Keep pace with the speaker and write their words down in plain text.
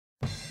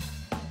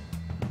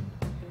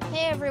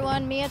Hey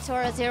everyone, Mia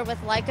Torres here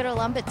with Like It or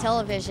Lump It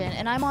Television,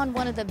 and I'm on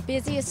one of the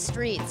busiest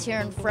streets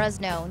here in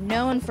Fresno,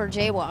 known for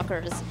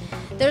jaywalkers.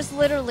 There's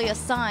literally a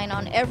sign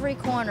on every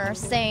corner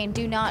saying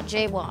do not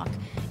jaywalk.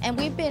 And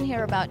we've been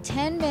here about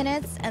 10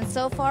 minutes, and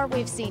so far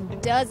we've seen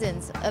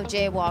dozens of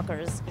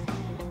jaywalkers.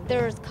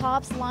 There's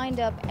cops lined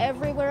up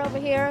everywhere over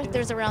here.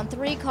 There's around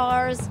 3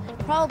 cars,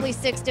 probably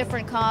 6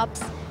 different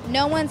cops.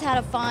 No one's had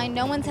a fine,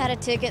 no one's had a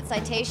ticket,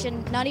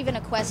 citation, not even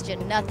a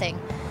question, nothing.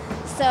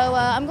 So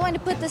I'm going to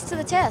put this to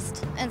the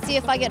test and see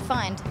if I get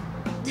fined.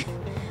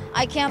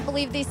 I can't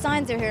believe these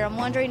signs are here. I'm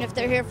wondering if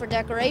they're here for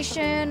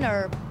decoration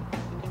or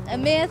a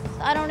myth.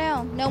 I don't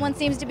know. No one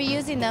seems to be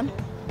using them.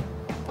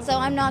 So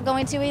I'm not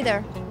going to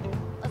either.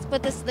 Let's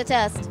put this to the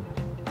test.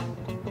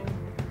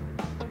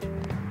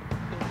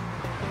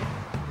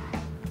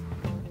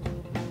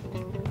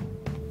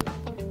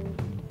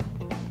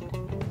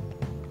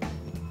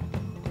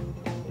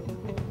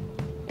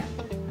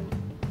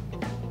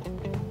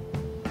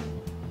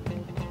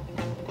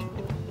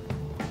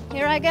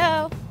 Here I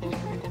go.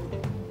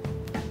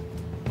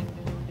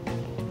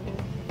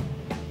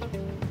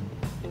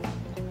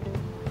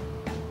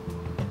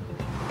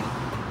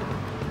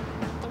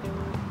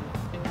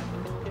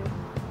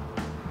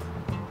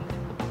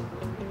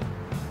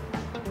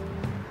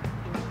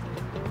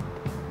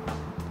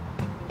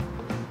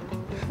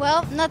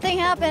 Well, nothing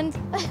happened.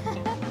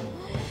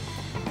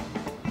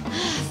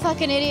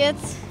 Fucking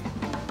idiots.